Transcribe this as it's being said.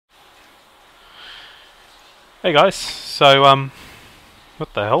Hey guys, so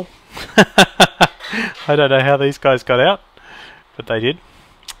what the hell? I don't know how these guys got out, but they did.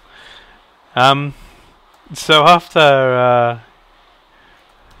 So after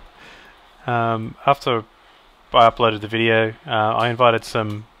I uploaded the video, I invited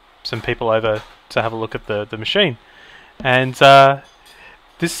some people over to have a look at the machine, and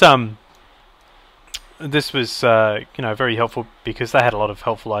this was very helpful because they had a lot of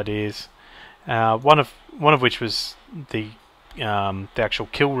helpful ideas. One of which was the actual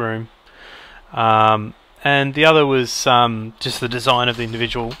kill room, and the other was just the design of the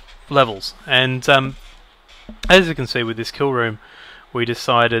individual levels. And as you can see with this kill room, we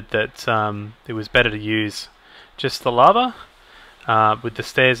decided that it was better to use just the lava with the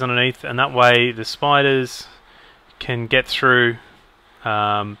stairs underneath, and that way the spiders can get through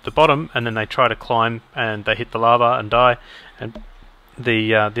the bottom, and then they try to climb and they hit the lava and die, and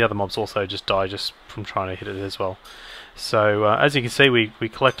the other mobs also just die just from trying to hit it as well. So as you can see, we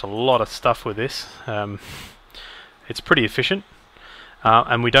collect a lot of stuff with this. It's pretty efficient,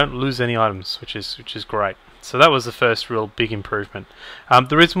 and we don't lose any items, which is great. So that was the first real big improvement.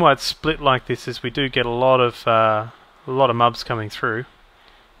 The reason why it's split like this is we do get a lot of mobs coming through,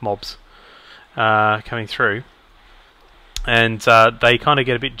 and they kind of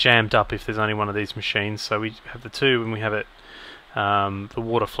get a bit jammed up if there's only one of these machines. So we have the two, and we have it. The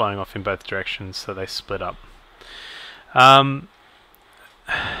water flowing off in both directions, so they split up.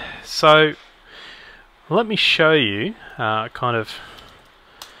 So let me show you the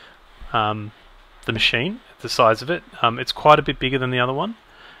machine, the size of it. It's quite a bit bigger than the other one.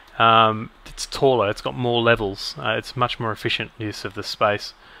 It's taller, it's got more levels, it's much more efficient use of the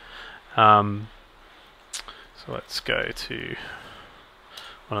space. So let's go to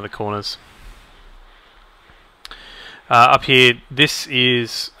one of the corners. Up here, this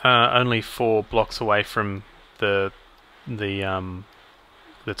is only 4 blocks away from the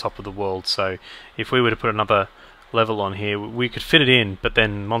top of the world. So if we were to put another level on here, we could fit it in, but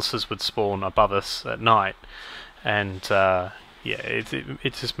then monsters would spawn above us at night, and yeah,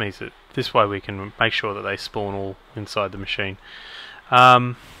 it just means that this way we can make sure that they spawn all inside the machine.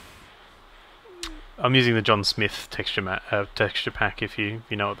 I'm using the John Smith texture pack, if you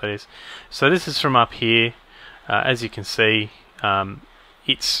know what that is. So this is from up here. As you can see,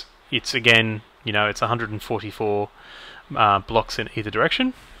 it's again, it's 144 blocks in either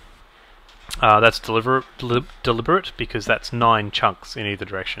direction. That's deliberate because that's 9 chunks in either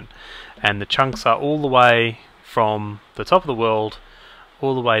direction, and the chunks are all the way from the top of the world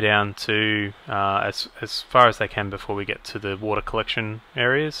all the way down to as far as they can before we get to the water collection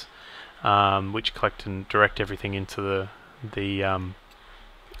areas, which collect and direct everything into the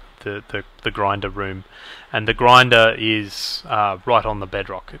grinder room. And the grinder is right on the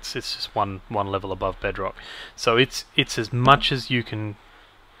bedrock. It's just one level above bedrock. So it's as much as you can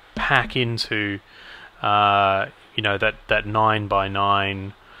pack into that 9 by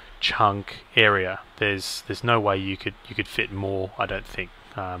 9 chunk area. There's no way you could fit more, I don't think,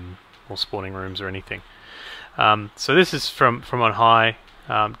 more spawning rooms or anything. So this is from on high.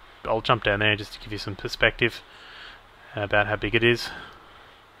 I'll jump down there just to give you some perspective about how big it is.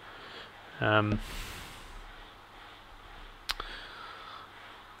 Oh,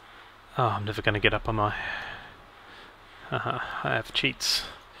 I'm never going to get up on my... I have cheats.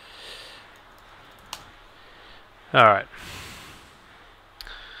 Alright.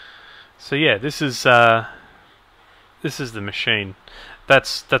 So yeah, this is the machine.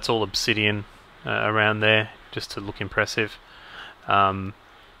 That's all obsidian around there, just to look impressive.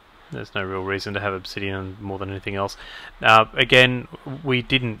 There's no real reason to have obsidian more than anything else. Again, we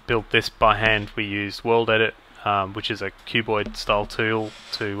didn't build this by hand. We used WorldEdit, which is a cuboid style tool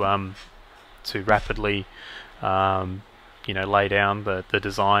to rapidly lay down the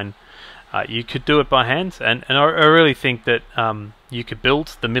design. You could do it by hand, and I really think that you could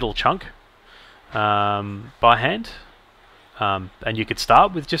build the middle chunk by hand, and you could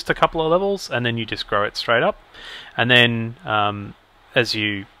start with just a couple of levels, and then you just grow it straight up, and then as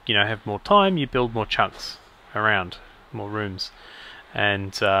you have more time, you build more chunks around, more rooms,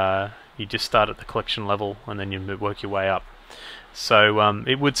 and you just start at the collection level, and then you work your way up. So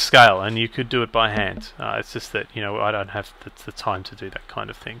it would scale, and you could do it by hand. It's just that I don't have the time to do that kind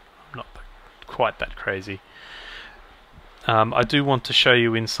of thing. I'm not quite that crazy. I do want to show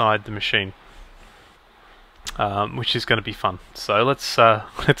you inside the machine, which is going to be fun. So let's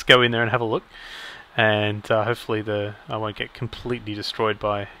go in there and have a look, and hopefully I won't get completely destroyed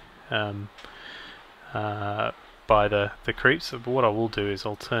by the creeps. But what I will do is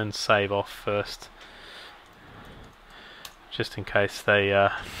I'll turn save off first, just in case they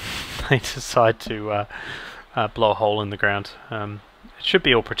they decide to blow a hole in the ground. It should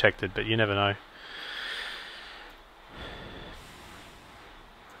be all protected, but you never know.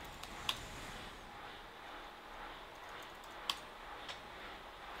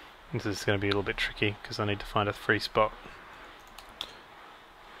 This is going to be a little bit tricky because I need to find a free spot.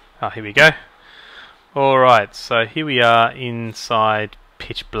 Ah, here we go. Alright, so here we are inside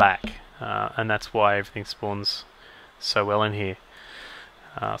pitch black, and that's why everything spawns so well in here.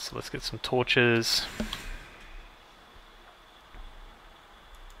 So let's get some torches.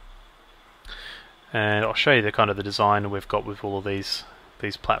 And I'll show you the kind of the design we've got with all of these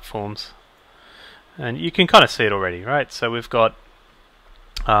platforms. And you can kind of see it already, right? So we've got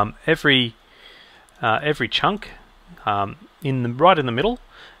every chunk right in the middle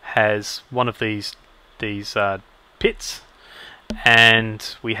has one of these pits,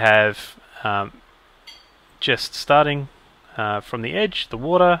 and we have just starting from the edge, the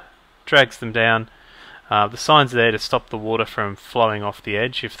water drags them down. The sign's there to stop the water from flowing off the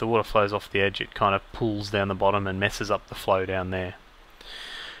edge. If the water flows off the edge, it kind of pulls down the bottom and messes up the flow down there.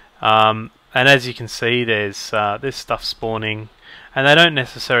 And as you can see, there's stuff spawning, and they don't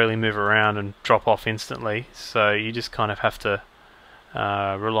necessarily move around and drop off instantly, so you just kind of have to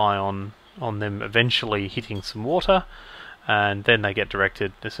rely on them eventually hitting some water, and then they get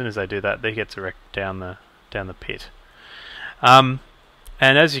directed. As soon as they do that, they get directed down the pit. And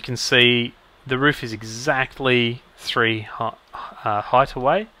as you can see, the roof is exactly 3 height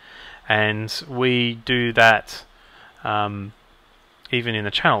away, and we do that even in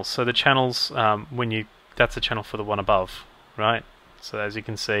the channels. So the channels, that's the channel for the one above, right? So as you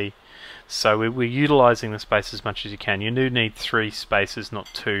can see, so we're utilising the space as much as you can. You do need 3 spaces, not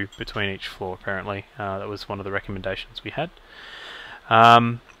 2, between each floor. Apparently, that was one of the recommendations we had.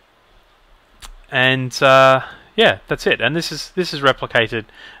 Yeah, that's it. And this is replicated,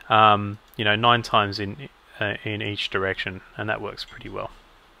 9 times in each direction, and that works pretty well.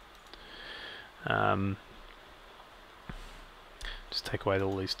 Just take away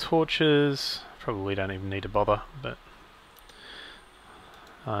all these torches. Probably don't even need to bother, but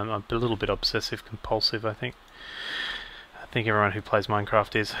I'm a little bit obsessive compulsive, I think. I think everyone who plays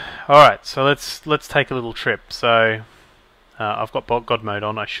Minecraft is. Alright, so let's take a little trip. So I've got God mode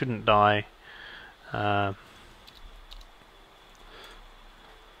on, I shouldn't die.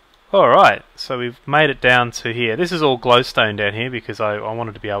 Alright, so we've made it down to here. This is all glowstone down here because I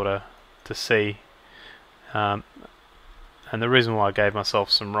wanted to be able to see. And the reason why I gave myself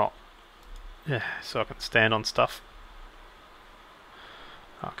some rock, so I can stand on stuff.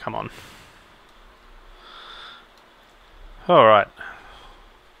 Oh, come on. Alright.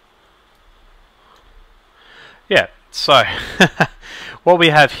 Yeah, so what we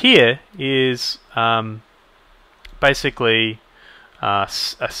have here is basically a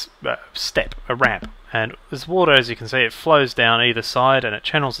step, a ramp, and there's water, as you can see. It flows down either side and it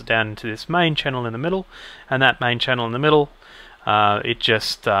channels it down into this main channel in the middle, and that main channel in the middle, it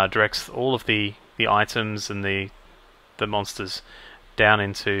just directs all of the items and the monsters down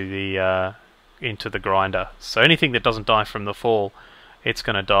into the grinder. So anything that doesn't die from the fall, it's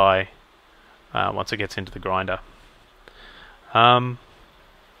going to die once it gets into the grinder. Yeah,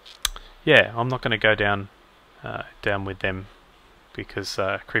 I'm not going to go down with them because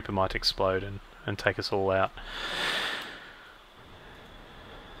Creeper might explode and take us all out.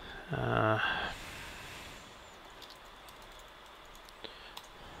 I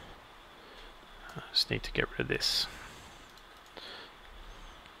just need to get rid of this.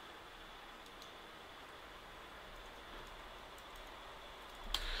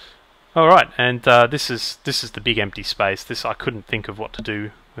 Alright, and this is the big empty space. This, I couldn't think of what to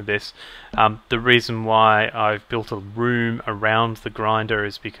do with this. The reason why I've built a room around the grinder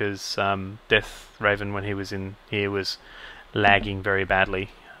is because Deathravyn, when he was in here, was lagging very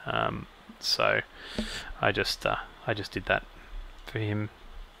badly. So I just did that for him.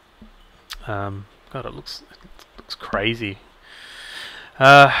 God, it looks crazy.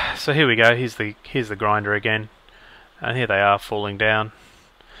 So here we go. Here's the grinder again, and here they are falling down.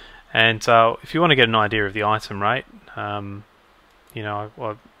 And if you want to get an idea of the item rate,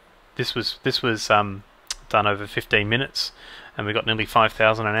 this was done over 15 minutes, and we got nearly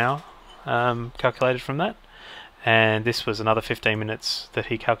 5,000 an hour calculated from that. And this was another 15 minutes that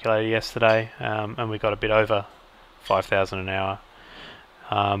he calculated yesterday, and we got a bit over 5,000 an hour.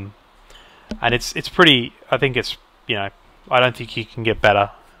 And it's pretty. I think it's I don't think you can get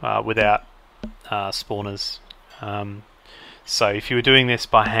better without spawners. So if you were doing this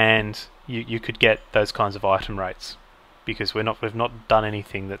by hand, you could get those kinds of item rates, because we've not done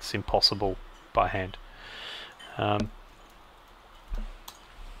anything that's impossible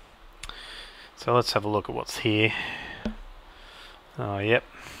So let's have a look at what's here. Oh, yep.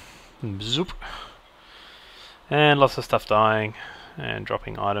 Zoop. And lots of stuff dying and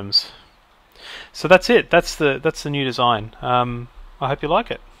dropping items. So that's it. That's the new design. I hope you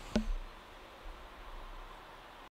like it.